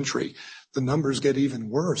the country, the numbers get even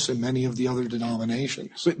worse in many of the other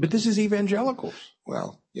denominations. But this is evangelicals.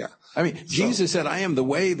 Well, yeah. I mean, Jesus said, I am the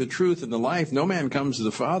way, the truth, and the life. No man comes to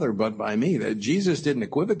the Father but by me. Jesus didn't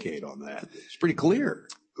equivocate on that. It's pretty clear.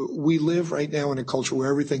 We live right now in a culture where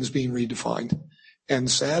everything's being redefined. And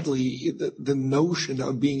sadly, the notion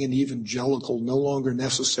of being an evangelical no longer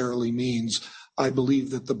necessarily means I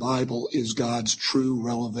believe that the Bible is God's true,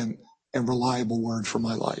 relevant, and reliable word for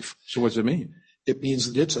my life. So what does it mean? It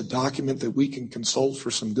means that it's a document that we can consult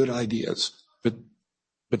for some good ideas.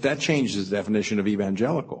 But that changes the definition of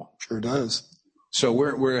evangelical. Sure does. So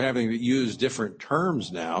we're having to use different terms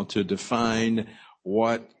now to define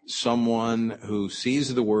what someone who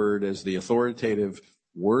sees the word as the authoritative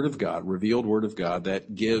word of God, revealed word of God,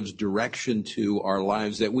 that gives direction to our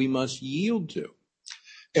lives that we must yield to.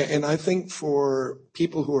 And I think for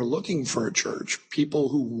people who are looking for a church, people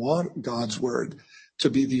who want God's word to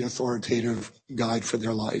be the authoritative guide for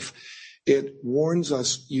their life, it warns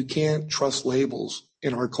us you can't trust labels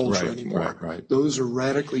in our culture anymore. Right. Those are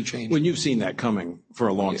radically changing. Well, you've seen that coming for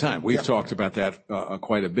a long time. We've talked about that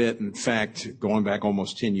quite a bit. In fact, going back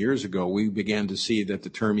almost 10 years ago, we began to see that the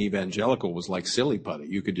term evangelical was like silly putty.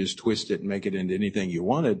 You could just twist it and make it into anything you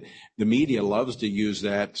wanted. The media loves to use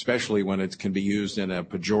that, especially when it can be used in a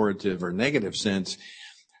pejorative or negative sense.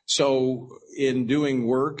 So in doing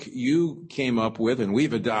work, you came up with, and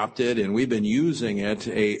we've adopted, and we've been using it,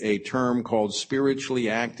 a term called spiritually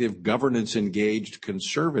active, governance-engaged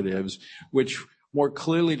conservatives, which more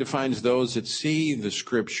clearly defines those that see the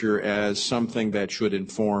Scripture as something that should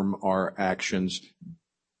inform our actions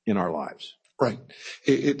in our lives. Right.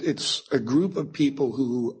 It's a group of people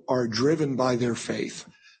who are driven by their faith.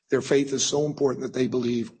 Their faith is so important that they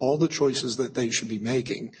believe all the choices that they should be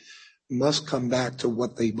making must come back to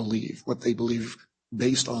what they believe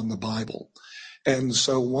based on the Bible. And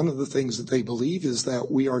so one of the things that they believe is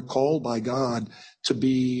that we are called by God to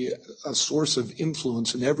be a source of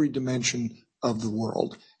influence in every dimension of the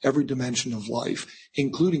world, every dimension of life,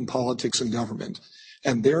 including politics and government.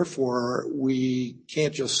 And therefore, we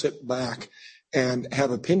can't just sit back and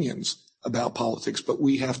have opinions about politics, but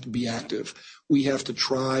we have to be active. We have to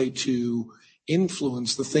try to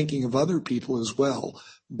influence the thinking of other people as well,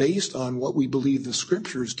 based on what we believe the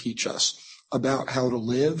Scriptures teach us about how to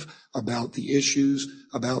live, about the issues,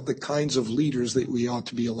 about the kinds of leaders that we ought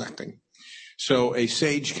to be electing. So a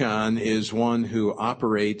SageCon is one who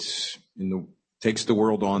operates takes the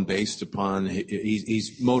world on based upon,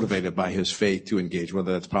 he's motivated by his faith to engage,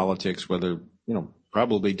 whether that's politics, whether,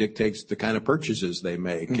 probably dictates the kind of purchases they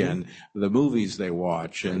make and the movies they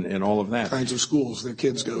watch and all of that. Kinds of schools their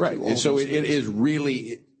kids go to. Right. And so it is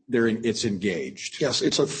really, it's engaged. Yes,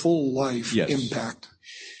 it's a full life impact.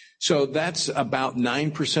 So that's about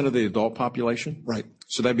 9% of the adult population. Right.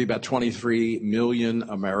 So that'd be about 23 million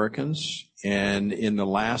Americans. And in the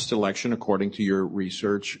last election, according to your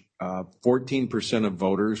research, 14% of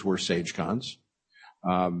voters were SageCons.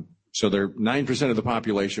 So they're 9% of the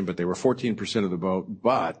population, but they were 14% of the vote.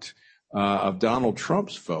 But of Donald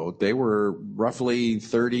Trump's vote, they were roughly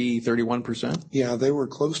 31%. Yeah, they were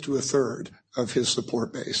close to a third of his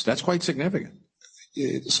support base. That's quite significant.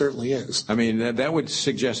 It certainly is. I mean, that would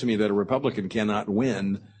suggest to me that a Republican cannot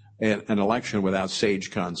win an election without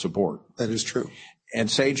SageCon support. That is true. And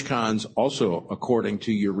SageCons also, according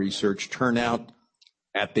to your research, turn out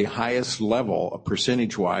at the highest level,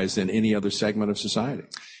 percentage-wise, than any other segment of society.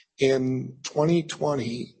 In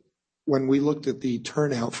 2020, when we looked at the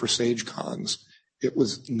turnout for SageCons, it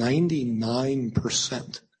was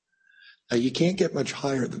 99%. Now, you can't get much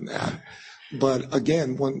higher than that. But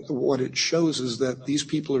again, what it shows is that these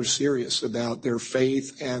people are serious about their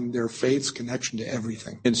faith and their faith's connection to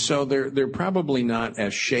everything. And so they're probably not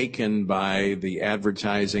as shaken by the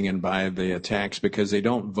advertising and by the attacks because they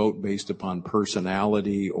don't vote based upon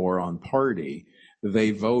personality or on party.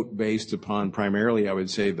 They vote based upon primarily, I would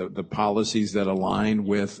say, the policies that align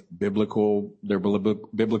with their biblical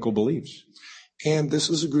beliefs. And this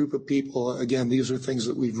is a group of people, again, these are things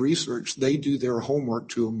that we've researched. They do their homework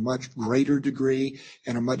to a much greater degree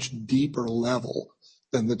and a much deeper level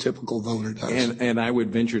than the typical voter does. And I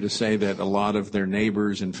would venture to say that a lot of their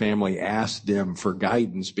neighbors and family ask them for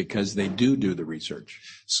guidance because they do the research.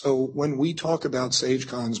 So when we talk about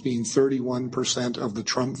SageCons being 31% of the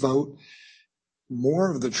Trump vote,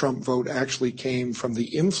 more of the Trump vote actually came from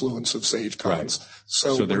the influence of SageCons. Right.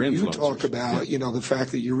 So when you talk about, the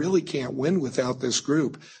fact that you really can't win without this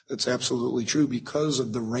group, that's absolutely true because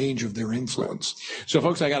of the range of their influence. Right. So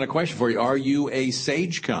folks, I got a question for you. Are you a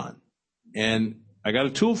SageCon? And I got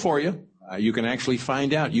a tool for you. You can actually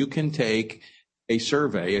find out. You can take a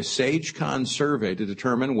survey, a SageCon survey, to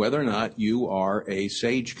determine whether or not you are a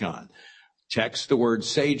SageCon. Text the word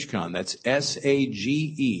SageCon. That's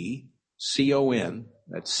SAGECON.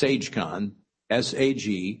 That's SageCon,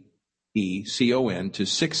 SAGECON, to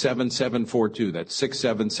 67742. That's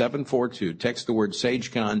 67742. Text the word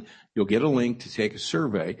SageCon. You'll get a link to take a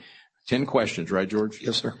survey. 10 questions, right, George?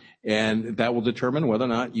 Yes, sir. And that will determine whether or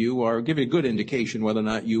not you are, give you a good indication whether or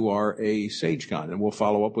not you are a SageCon. And we'll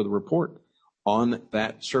follow up with a report on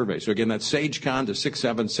that survey. So again, that's SageCon to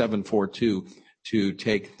 67742 to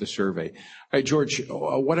take the survey. All right, George,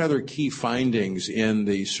 what other key findings in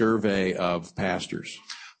the survey of pastors?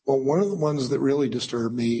 Well, one of the ones that really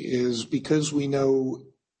disturbed me is because we know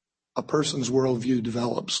a person's worldview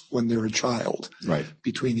develops when they're a child, right,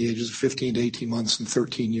 between the ages of 15 to 18 months and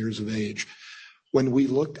 13 years of age. When we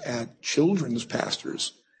looked at children's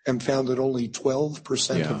pastors and found that only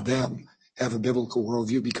 12% of them have a biblical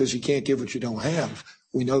worldview, because you can't give what you don't have.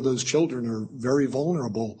 We know those children are very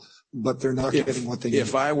vulnerable, but they're not getting what they need.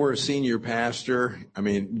 If I were a senior pastor, I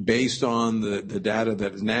mean, based on the data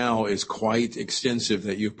that now is quite extensive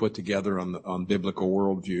that you've put together on biblical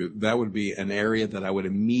worldview, that would be an area that I would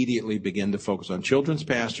immediately begin to focus on. Children's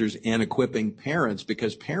pastors and equipping parents,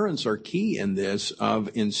 because parents are key in this of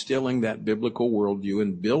instilling that biblical worldview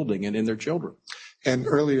and building it in their children. And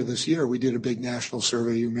earlier this year, we did a big national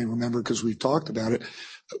survey, you may remember because we've talked about it,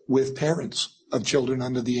 with parents of children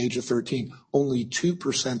under the age of 13. Only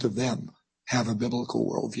 2% of them have a biblical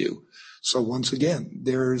worldview. So once again,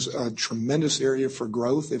 there's a tremendous area for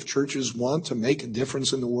growth. If churches want to make a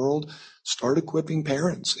difference in the world, start equipping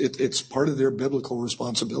parents. It's part of their biblical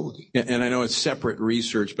responsibility. And I know it's separate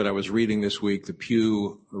research, but I was reading this week, the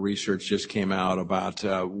Pew research just came out about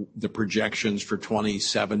the projections for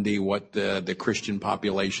 2070, what the Christian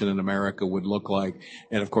population in America would look like.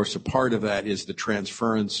 And of course, a part of that is the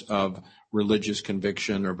transference of religious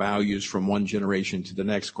conviction or values from one generation to the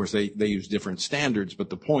next. Of course, they use different standards, but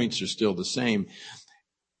the points are still the same.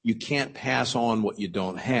 You can't pass on what you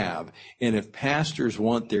don't have. And if pastors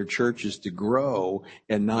want their churches to grow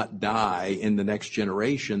and not die in the next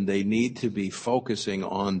generation, they need to be focusing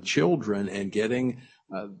on children and getting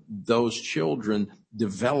those children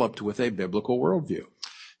developed with a biblical worldview.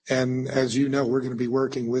 And as you know, we're going to be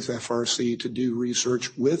working with FRC to do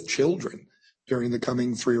research with children during the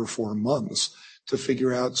coming 3 or 4 months to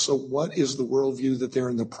figure out, so what is the worldview that they're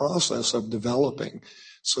in the process of developing,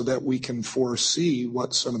 so that we can foresee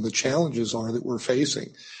what some of the challenges are that we're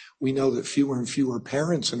facing. We know that fewer and fewer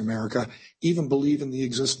parents in America even believe in the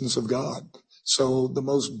existence of God. So the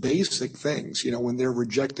most basic things, when they're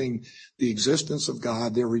rejecting the existence of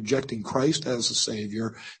God, they're rejecting Christ as a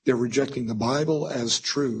Savior, they're rejecting the Bible as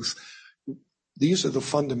truth. These are the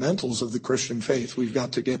fundamentals of the Christian faith. We've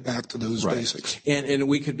got to get back to those basics. And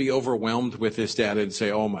we could be overwhelmed with this data and say,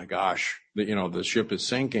 oh my gosh, the ship is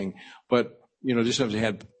sinking. But, just as we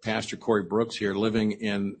had Pastor Corey Brooks here living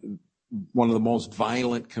in one of the most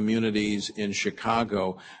violent communities in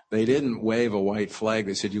Chicago, they didn't wave a white flag.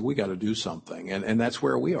 They said, we got to do something. And that's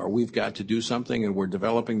where we are. We've got to do something, and we're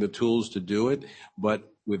developing the tools to do it,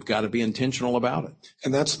 but we've got to be intentional about it.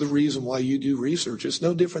 And that's the reason why you do research. It's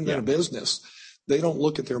no different than a business. They don't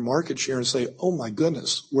look at their market share and say, oh my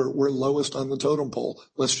goodness, we're lowest on the totem pole.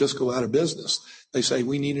 Let's just go out of business. They say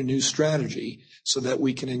we need a new strategy so that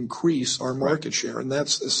we can increase our market share. And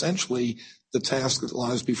that's essentially the task that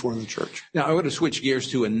lies before the church. Now, I want to switch gears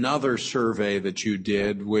to another survey that you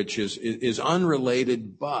did, which is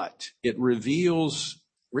unrelated, but it reveals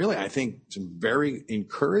really, I think, some very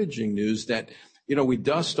encouraging news that we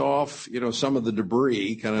dust off, some of the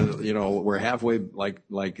debris, kind of, we're halfway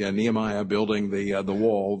like Nehemiah building the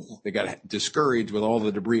wall. They got discouraged with all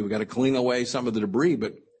the debris. We got to clean away some of the debris,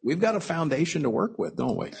 but we've got a foundation to work with,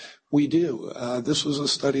 don't we? We do. This was a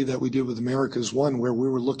study that we did with America's One, where we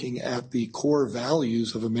were looking at the core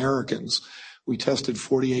values of Americans. We tested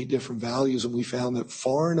 48 different values, and we found that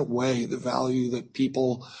far and away the value that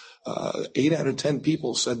people, 8 out of 10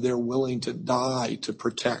 people said they're willing to die to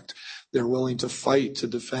protect. they're willing to fight to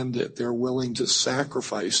defend it, they're willing to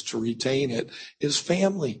sacrifice to retain it, is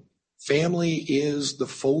family. Family is the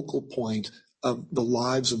focal point of the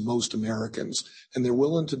lives of most Americans, and they're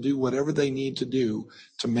willing to do whatever they need to do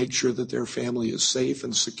to make sure that their family is safe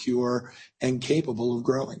and secure and capable of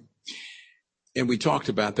growing. And we talked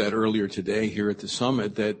about that earlier today here at the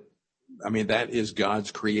summit, that is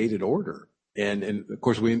God's created order. And of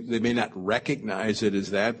course, they may not recognize it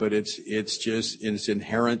as that, but it's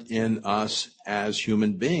inherent in us as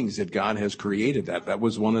human beings that God has created that. That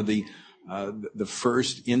was one of the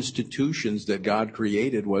first institutions that God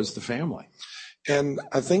created, was the family. And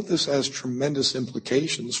I think this has tremendous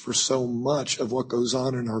implications for so much of what goes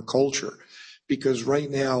on in our culture. Because right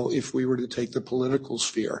now, if we were to take the political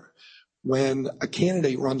sphere, when a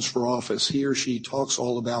candidate runs for office, he or she talks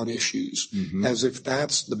all about issues, as if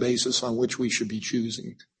that's the basis on which we should be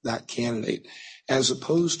choosing that candidate, as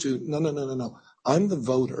opposed to, no. I'm the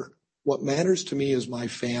voter. What matters to me is my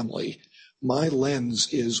family. My lens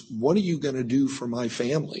is, what are you going to do for my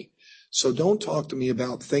family? So don't talk to me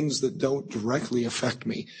about things that don't directly affect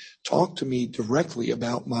me. Talk to me directly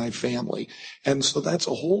about my family. And so that's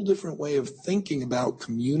a whole different way of thinking about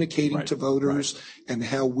communicating to voters and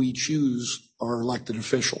how we choose our elected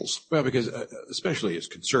officials. Well, because especially as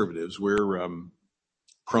conservatives, we're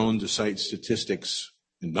prone to cite statistics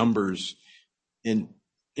and numbers. And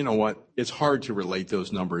you know what? It's hard to relate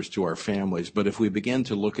those numbers to our families. But if we begin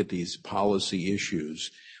to look at these policy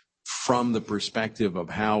issues from the perspective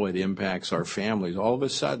of how it impacts our families, all of a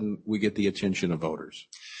sudden we get the attention of voters.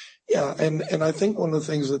 Yeah, and I think one of the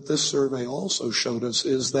things that this survey also showed us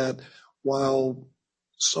is that while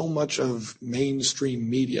so much of mainstream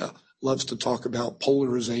media loves to talk about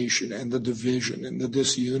polarization and the division and the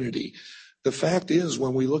disunity, the fact is,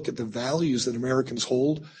 when we look at the values that Americans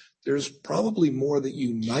hold, there's probably more that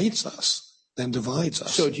unites us than divides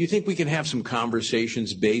us. So do you think we can have some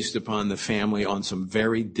conversations based upon the family on some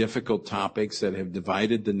very difficult topics that have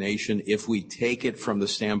divided the nation if we take it from the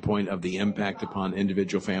standpoint of the impact upon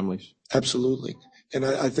individual families? Absolutely. And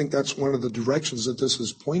I think that's one of the directions that this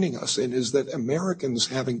is pointing us in, is that Americans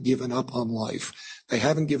haven't given up on life. They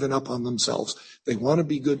haven't given up on themselves. They want to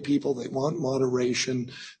be good people. They want moderation.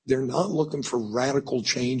 They're not looking for radical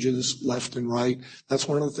changes left and right. That's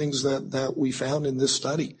one of the things that we found in this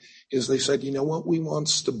study, is they said, you know what, we want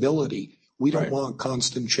stability. We don't want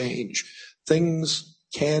constant change. Things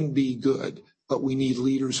can be good, but we need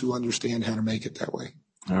leaders who understand how to make it that way.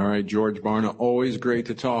 All right, George Barna, always great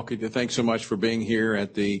to talk with you. Thanks so much for being here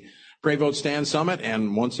at the Pray Vote Stand Summit,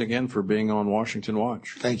 and once again for being on Washington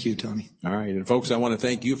Watch. Thank you, Tony. All right, and folks, I want to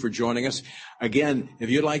thank you for joining us. Again,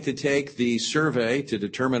 if you'd like to take the survey to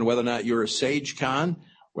determine whether or not you're a SageCon,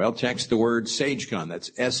 well, text the word SageCon.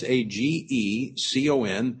 That's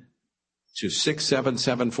SAGECON to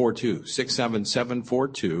 67742.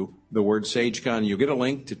 67742, the word SageCon. You'll get a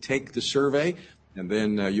link to take the survey, and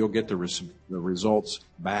then you'll get the results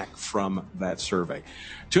back from that survey.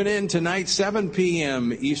 Tune in tonight, 7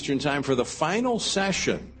 p.m. Eastern Time, for the final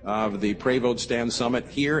session of the Pray Vote Stand Summit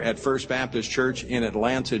here at First Baptist Church in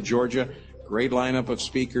Atlanta, Georgia. Great lineup of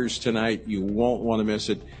speakers tonight. You won't want to miss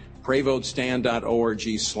it.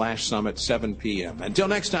 PrayVoteStand.org/summit, 7 p.m. Until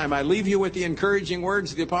next time, I leave you with the encouraging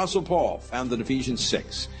words of the Apostle Paul, found in Ephesians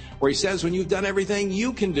 6, where he says, when you've done everything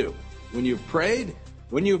you can do, when you've prayed,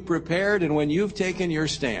 when you've prepared, and when you've taken your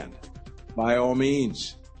stand, by all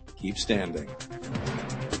means, keep standing.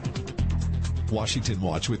 Washington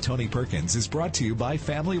Watch with Tony Perkins is brought to you by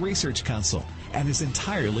Family Research Council and is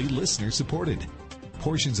entirely listener-supported.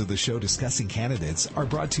 Portions of the show discussing candidates are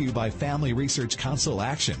brought to you by Family Research Council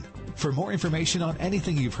Action. For more information on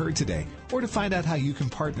anything you've heard today, or to find out how you can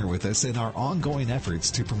partner with us in our ongoing efforts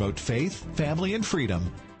to promote faith, family, and freedom,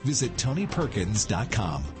 visit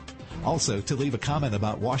TonyPerkins.com. Also, to leave a comment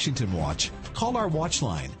about Washington Watch, call our watch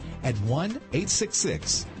line at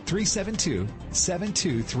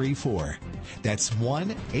 1-866-372-7234. That's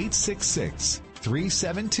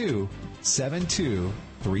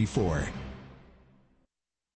 1-866-372-7234.